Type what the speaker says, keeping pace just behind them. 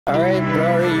All right,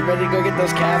 Rory, you ready to go get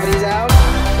those cavities out?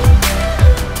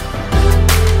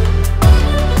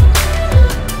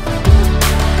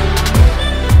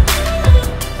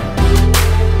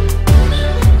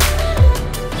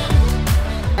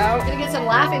 You're gonna get some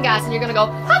laughing gas and you're gonna go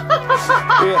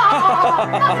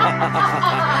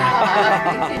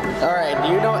All right,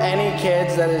 do you know any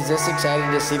kids that is this excited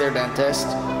to see their dentist?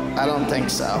 I don't think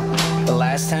so. The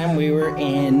last time we were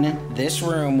in this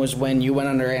room was when you went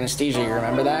under anesthesia. You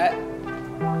remember that?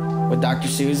 With Dr.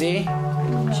 Susie?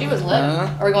 She was lit.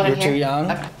 Are we going in here? You're too young?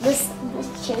 Okay. This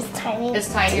chair's tiny. It's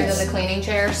tinier than the cleaning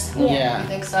chairs? Yeah. You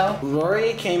think so?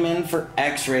 Rory came in for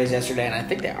x-rays yesterday, and I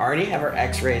think they already have her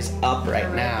x-rays up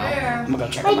right now. there. I'm gonna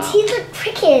go check My them out. teeth look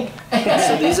crooked.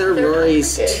 So these are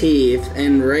Rory's teeth,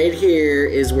 and right here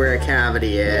is where a cavity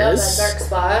Yeah, is. that dark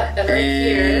spot. And right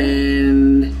here.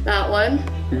 And That one.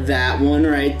 that one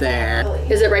right there.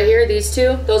 Is it right here? These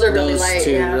two? Those are really Those light.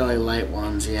 two Yeah. really light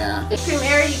ones, yeah. Ice cream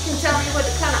area, you can tell me what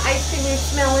kind of ice cream you're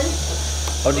smelling.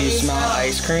 Oh, do you smell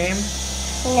ice cream?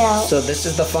 No. So this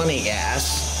is the funny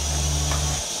gas.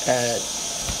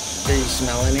 Do you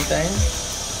smell anything?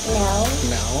 No.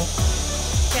 No.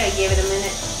 Gotta give it a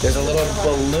minute. There's a little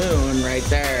balloon right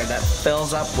there that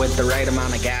fills up with the right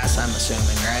amount of gas, I'm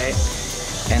assuming, right?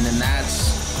 And then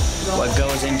that's what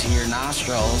goes into your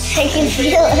nostrils. I can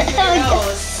feel it.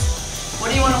 What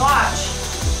do you want to watch?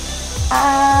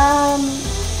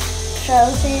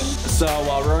 Frozen. So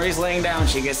while Rory's laying down,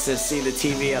 she gets to see the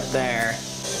TV up there.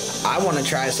 I want to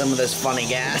try some of this funny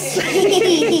gas.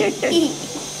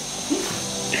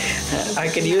 I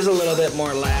could use a little bit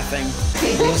more laughing.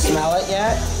 Do you smell it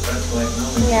yet? Do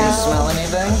you smell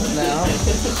anything? No?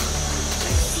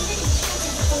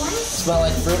 Smell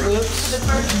like Fruit Loops?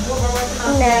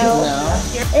 No. No?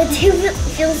 The tube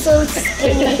feels so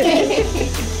skinny.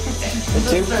 The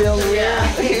tube feels weird?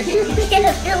 Yeah,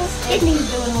 it feels skinny.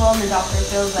 Doing well, and the doctor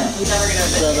feels that he's never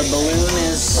gonna. So the balloon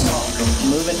is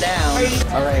moving down.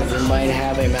 All right, we might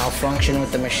have a malfunction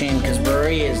with the machine because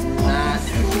Rory is not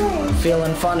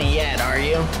feeling funny yet, are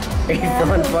you? Are you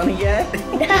feeling funny yet?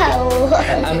 No.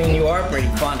 I mean, you are pretty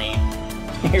funny.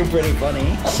 You're pretty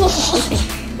funny.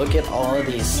 Look at all of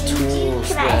these tools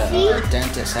Can I that see? our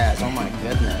dentist has. Oh my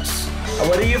goodness.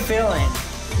 What are you feeling?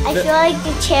 I feel like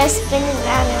the chair's spinning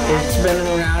round and round. It's spinning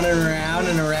around and around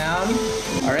and around.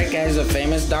 All right, guys, the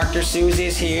famous Dr.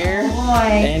 Susie's here.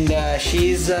 And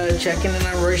she's checking in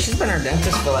on Rory. She's been our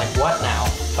dentist for like, what now?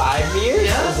 5 years?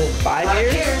 Yeah. Is it 5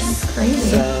 years? Crazy.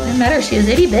 So- Doesn't matter. She was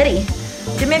itty bitty.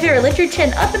 Do me a favor. Lift your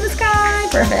chin up in the sky.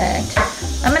 Perfect.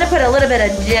 I'm gonna put a little bit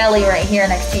of jelly right here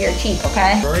next to your cheek.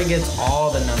 Okay. Rory gets all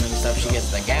the numbing stuff. She gets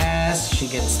the gas. She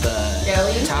gets the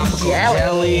Jelly? topical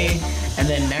jelly. And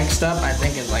then next up, I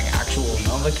think, is like actual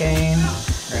Novocaine,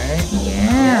 right?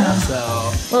 Yeah.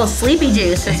 So Little sleepy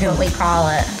juice is what we call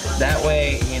it. that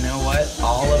way, you know what?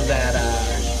 All of that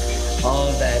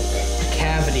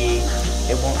cavity,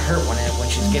 it won't hurt when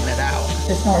she's getting it out.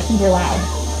 Just snore super loud.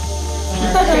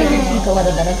 Shake your cheek a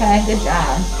little bit. Okay. Good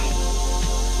job.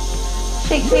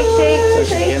 Shake, shake, shake. So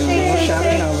she's getting a little shot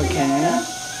of Novocaine.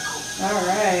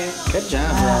 Alright. Good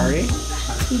job, Rory.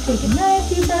 You take a nice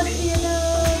deep breath through your nose.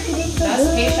 Best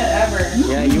patient ever.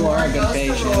 Yeah, you are a good Goes to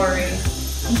patient. Rory.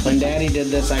 When Daddy did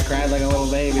this, I cried like a little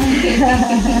baby.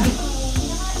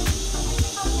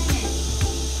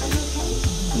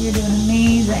 You're doing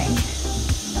amazing.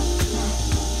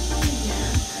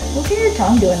 Look at your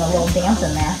tongue doing a little dance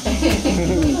in there.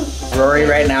 Rory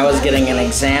right now is getting an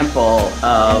example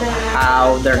of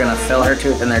how they're gonna fill her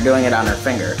tooth, and they're doing it on her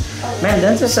finger. Man,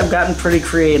 dentists have gotten pretty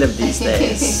creative these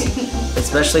days,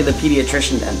 especially the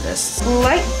pediatrician dentists.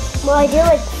 Right. Well, I do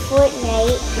like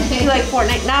Fortnite. You like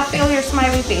Fortnite? Now feel your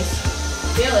smiley face.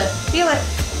 Feel it. Feel it.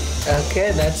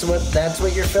 Okay, that's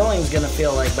what your filling's gonna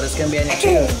feel like, but it's gonna be on your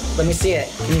tooth. Let me see it.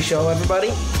 Can you show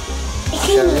everybody?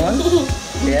 Show everyone.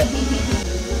 Yep.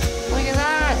 Look at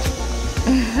that.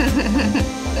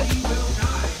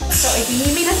 So if you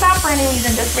need me to stop for any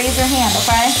reason, just raise your hand,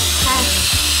 okay?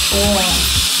 Cool.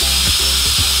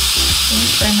 Can you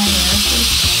spray my nails,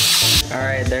 please? All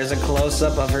right, there's a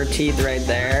close-up of her teeth right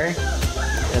there,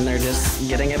 and they're just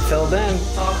getting it filled in.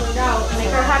 All cleaned out. Make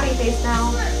her happy face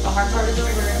now. The hard part is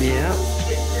over. Yeah.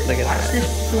 Look at that. This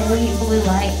sweet blue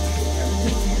light.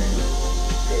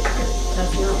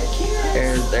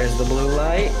 There's the blue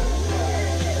light.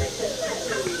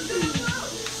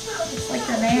 Just like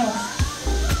your nails.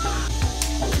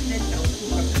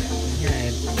 I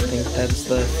think that's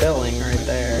the filling right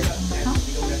there.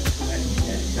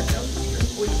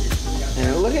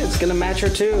 And look, it's gonna match her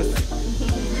tooth.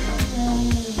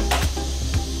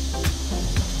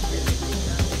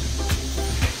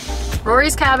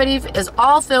 Rory's cavity is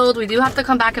all filled. We do have to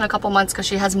come back in a couple months because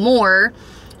she has more.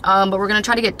 But we're gonna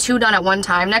try to get 2 done at one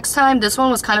time. Next time, this one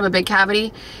was kind of a big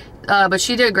cavity, but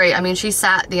she did great. I mean, she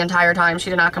sat the entire time. She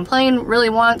did not complain really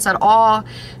once at all.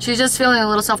 She's just feeling a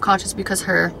little self-conscious because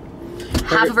half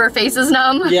of her face is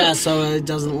numb. Yeah, so it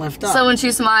doesn't lift up. So when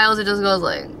she smiles, it just goes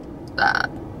like that.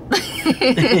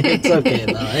 It's okay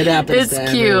though. It happens.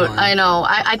 It's cute. Everyone. I know.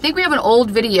 I think we have an old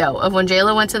video of when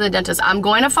Jayla went to the dentist. I'm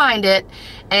going to find it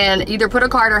and either put a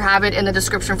card or have it in the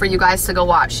description for you guys to go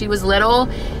watch. She was little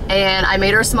and I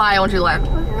made her smile and she was like,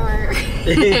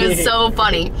 it was so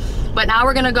funny. But now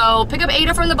we're gonna go pick up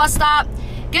Aydah from the bus stop,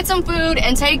 get some food,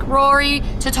 and take Rory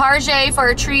to Target for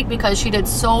a treat because she did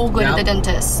so good at the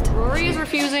dentist. Rory is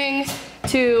refusing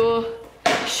to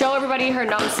show everybody her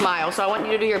numb smile, so I want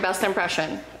you to do your best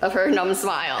impression of her numb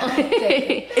smile.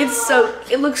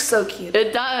 It looks so cute.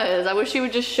 It does. I wish you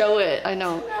would just show it. I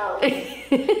know. No.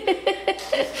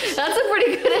 That's a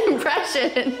pretty good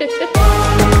impression.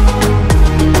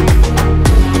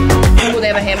 Oh, they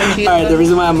have a ham and cheese. Alright, the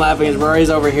reason why I'm laughing is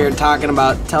Rory's over here talking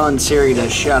about telling Siri to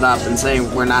shut up and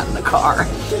saying we're not in the car.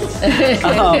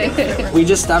 We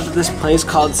just stopped at this place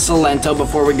called Salento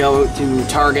before we go to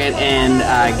Target and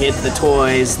get the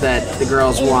toys that the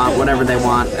girls want, whatever they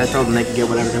want. I told them they could get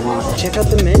whatever they want. Check out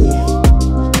the menu.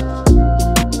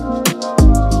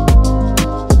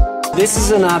 This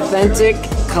is an authentic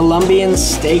Colombian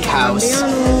steakhouse,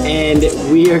 and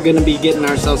we are gonna be getting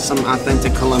ourselves some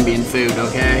authentic Colombian food,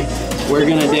 okay? We're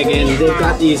gonna dig in. They've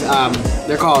got these,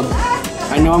 they're called,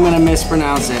 I know I'm gonna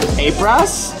mispronounce it,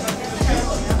 arepas?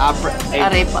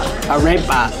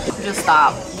 Arepa. Just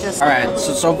stop. All right,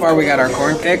 so far we got our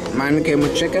corn cake. Mine came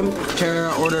with chicken.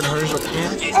 Terra ordered hers with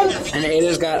ham. And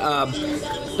Aydah's got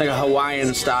like a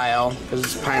Hawaiian style, because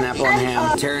it's pineapple and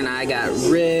ham. Terra and I got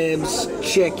ribs,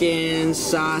 chicken,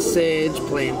 sausage,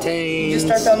 plantains. Just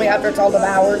start filming after it's all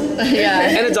devoured. Yeah.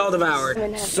 And it's all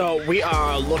devoured. So we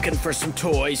are looking for some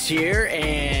toys here,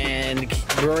 and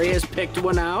Rory has picked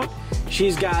one out.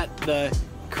 She's got the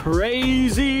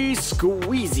crazy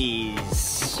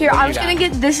squeezies. Here, I'm just gonna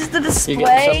get, this is the display. You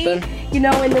getting something? You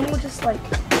know, and then we'll just like.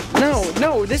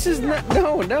 No, this is not,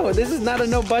 this is not a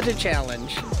no budget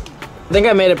challenge. I think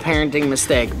I made a parenting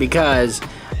mistake because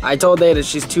I told Aydah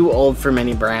she's too old for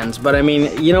many brands, but I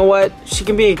mean, you know what? She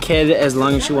can be a kid as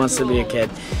long as she wants to be a kid.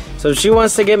 So if she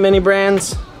wants to get mini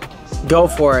brands, go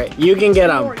for it. You can get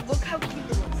them. Look how cute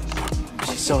it is.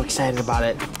 She's so excited about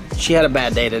it. She had a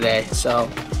bad day today, so,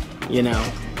 you know,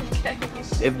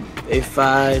 if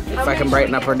I can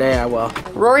brighten up her day, I will.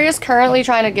 Rory is currently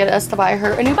trying to get us to buy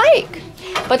her a new bike.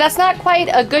 But that's not quite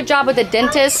a good job with the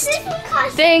dentist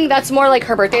thing. That's more like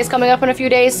her birthday's coming up in a few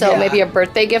days, so maybe a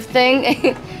birthday gift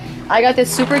thing. I got this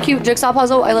super cute jigsaw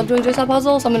puzzle. I love doing jigsaw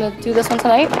puzzles, so I'm gonna do this one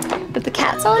tonight with the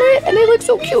cats on it, and they look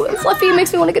so cute and fluffy. It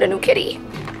makes me want to get a new kitty.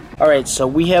 All right, so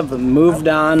we have moved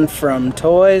on from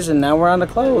toys, and now we're on to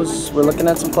clothes. We're looking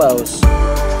at some clothes.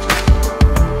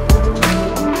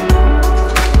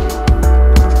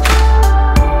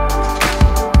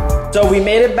 So we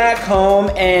made it back home,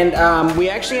 and we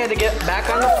actually had to get back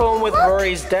on the phone with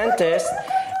Rory's dentist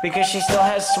because she still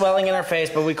has swelling in her face,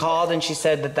 but we called and she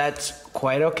said that that's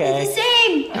quite okay. It's the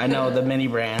same. I know, the mini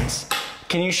brands.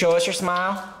 Can you show us your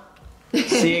smile?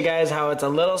 See you guys how it's a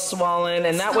little swollen,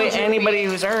 and that way anybody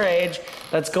who's her age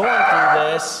that's going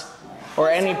through this, or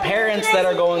any parents that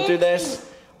are going through this,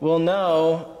 will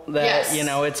know that, you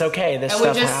know, it's okay, this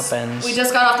stuff happens. We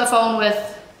just got off the phone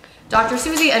with Dr.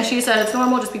 Susie, and she said it's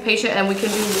normal, just be patient, and we can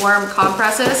do warm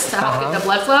compresses to help get the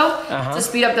blood flow, to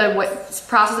speed up the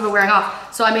process of it wearing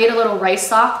off. So I made a little rice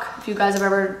sock. If you guys have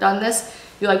ever done this,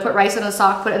 you like put rice in a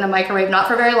sock, put it in the microwave, not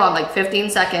for very long, like 15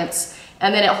 seconds,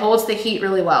 and then it holds the heat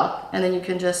really well, and then you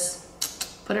can just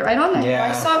put it right on there. Yeah.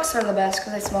 My socks are the best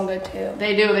because they smell good too.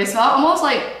 They do, they smell almost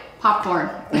like popcorn.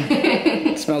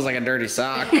 It smells like a dirty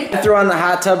sock. I threw on the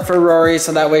hot tub for Rory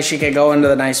so that way she could go into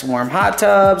the nice warm hot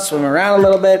tub, swim around a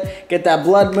little bit, get that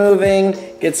blood moving,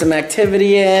 get some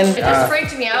activity in. It just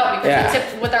freaked me out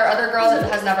because with our other girls it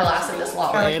has never lasted this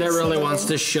long. Aydah really wants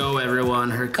to show everyone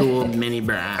her cool mini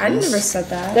brands. I never said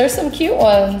that. There's some cute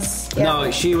ones. No,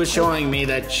 she was showing me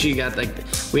that she got like,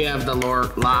 we have the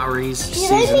Lowry's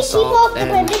let me seasoned keep salt, up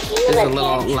and with the there's a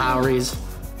little Lowry's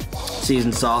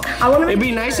seasoned salt. It'd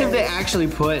be nice if they actually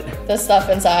put the stuff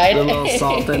inside. the little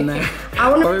salt in there.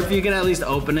 Or if you can at least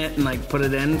open it and like put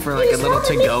it in for like a little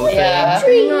to-go thing. Yeah.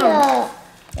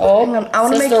 Oh, I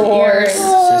want to make Sister Wars.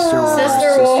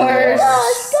 Sister Wars.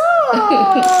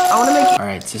 I want to make. All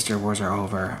right, Sister Wars are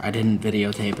over. I didn't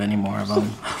videotape any more of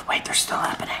them. Wait, they're still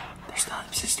happening.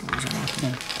 Sister Wars are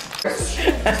happening.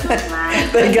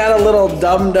 They got a little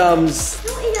dum-dums.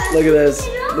 Look at this.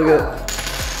 Look at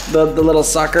the little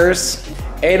suckers.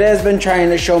 Aydah has been trying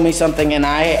to show me something and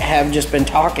I have just been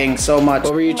talking so much.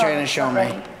 What were you trying to show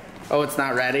me? Oh, it's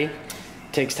not ready?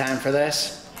 Takes time for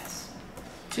this?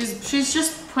 She's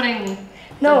just putting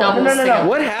No.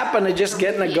 What happened to just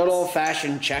getting a good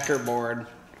old-fashioned checkerboard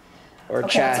or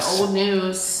chess? That's old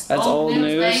news. That's old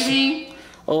news, baby.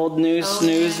 Old news,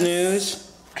 snooze.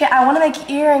 Okay, I want to make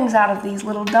earrings out of these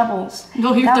little doubles.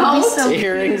 No, you That would be don't. so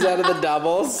Earrings out of the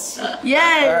doubles.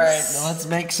 Yes. All right, now let's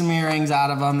make some earrings out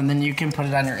of them, and then you can put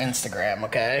it on your Instagram,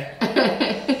 okay?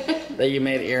 That you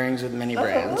made earrings with mini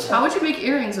brands. How would you make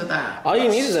earrings with that? All you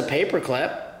need is a paper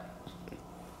clip.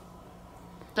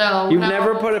 No. You've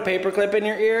never put a paper clip in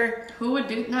your ear? Who would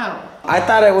do? No. I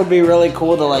thought it would be really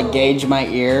cool to like gauge my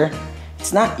ear.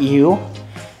 It's not you,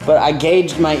 but I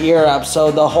gauged my ear up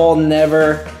so the hole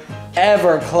never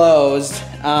ever closed,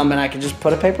 and I could just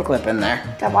put a paper clip in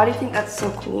there. Dad, why do you think that's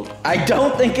so cool? I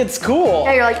don't think it's cool.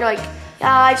 Yeah, you're like,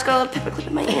 yeah, I just got a little paper clip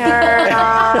in my ear.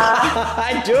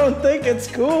 I don't think it's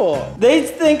cool. They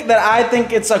think that I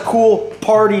think it's a cool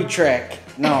party trick.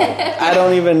 No, I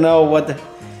don't even know what the...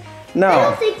 No. I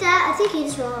don't think that. I think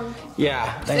he's wrong.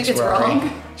 Yeah, thanks, it's Rory.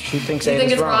 wrong? She thinks You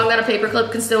think it's wrong that a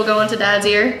paperclip can still go into Dad's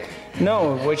ear?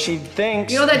 No, what she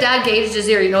thinks... You know that Dad gauged his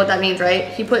ear. You know what that means, right?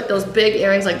 He put those big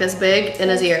earrings like this big in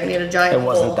his ear, and he had a giant It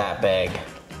wasn't hole. that big.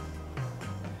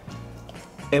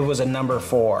 It was a number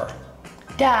 4.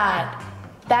 Dad,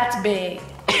 that's big.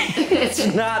 It's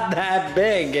not that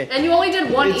big. And you only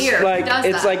did one It's ear. like Who does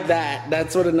it's that? like that.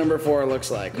 That's what a number 4 looks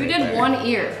like. You right did there. one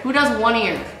ear. Who does one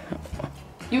ear?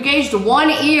 You gauged one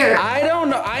ear. I don't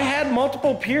know. I had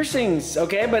multiple piercings,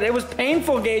 okay, but it was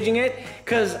painful gauging it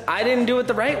because I didn't do it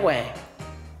the right way.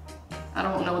 I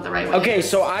don't know what the right way Okay, is.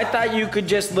 so I thought you could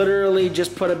just literally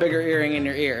just put a bigger earring in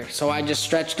your ear. So I just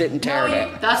stretched it and No,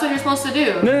 teared it. that's what you're supposed to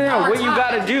do. No. All What the you time.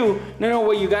 gotta do? No.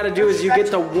 What you gotta do is you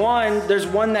get the one. There's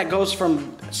one that goes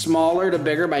from smaller to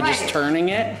bigger by just Right. turning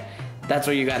it. That's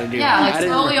what you gotta do. Yeah, like I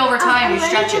didn't- slowly over time you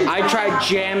stretch it. I tried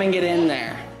jamming it in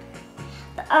there.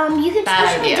 You can Bad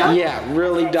push my idea. dog. Yeah,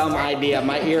 really dumb idea.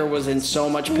 My ear was in so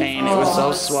much pain. It was so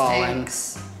Oh, swollen.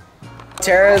 stinks.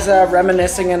 Tara's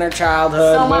reminiscing in her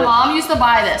childhood. So my What- mom used to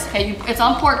buy this. Okay, it's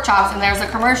on pork chops, and there's a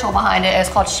commercial behind it. It's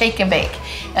called Shake and Bake,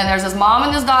 and there's this mom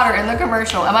and this daughter in the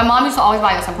commercial. And my mom used to always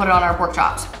buy this and put it on our pork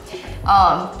chops.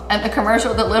 And the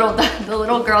commercial, the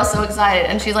little girl's so excited,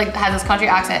 and she's like has this country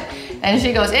accent, and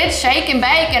she goes, "It's Shake and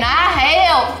Bake, and I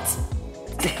helped."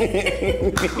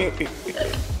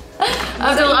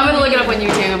 I'm gonna look it up on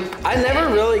YouTube. I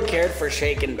never really cared for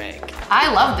shake and bake.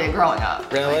 I loved it growing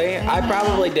up. Really? I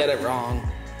probably did it wrong.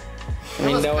 I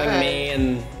mean, was knowing good. me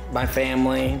and my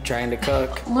family trying to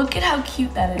cook. Look at how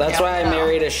cute that is. That's why I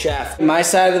married a chef. My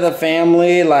side of the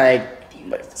family, like,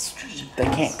 they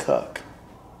can't cook.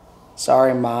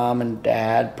 Sorry, Mom and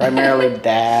Dad. Primarily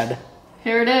Dad.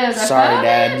 Here it is. I Sorry, found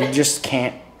Dad. it. You just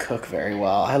can't cook very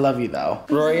well. I love you, though.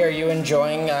 Rory, are you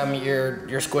enjoying your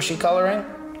squishy coloring?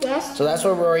 Yes. So that's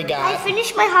what Rory I got.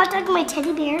 finished my hot dog and my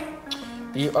teddy bear.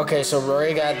 Okay, so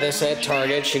Rory got this at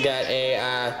Target. She got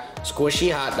a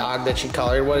squishy hot dog that she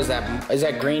colored. What is that? Is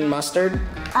that green mustard?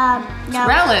 No.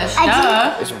 Relish.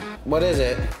 Duh. What is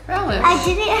it? Relish. I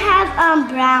didn't have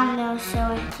brown though,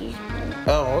 so it's used blue.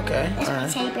 Oh, okay. It's All my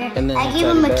right. teddy bear. And then I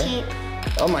your gave him a teddy cape.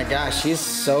 Oh my gosh, she's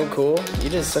so cool. You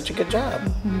did such a good job.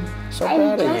 So I'm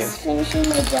proud of you. just finishing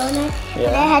my donut. Yeah.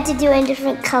 And I had to do it in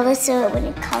different colors so it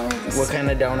wouldn't color this What kind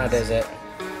of donut is it?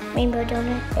 rainbow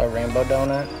donut. A rainbow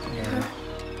donut? Yeah.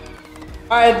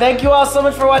 Alright, thank you all so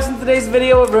much for watching today's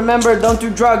video. Remember, don't do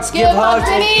drugs, give hugs,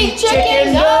 and eat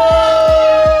chicken. No!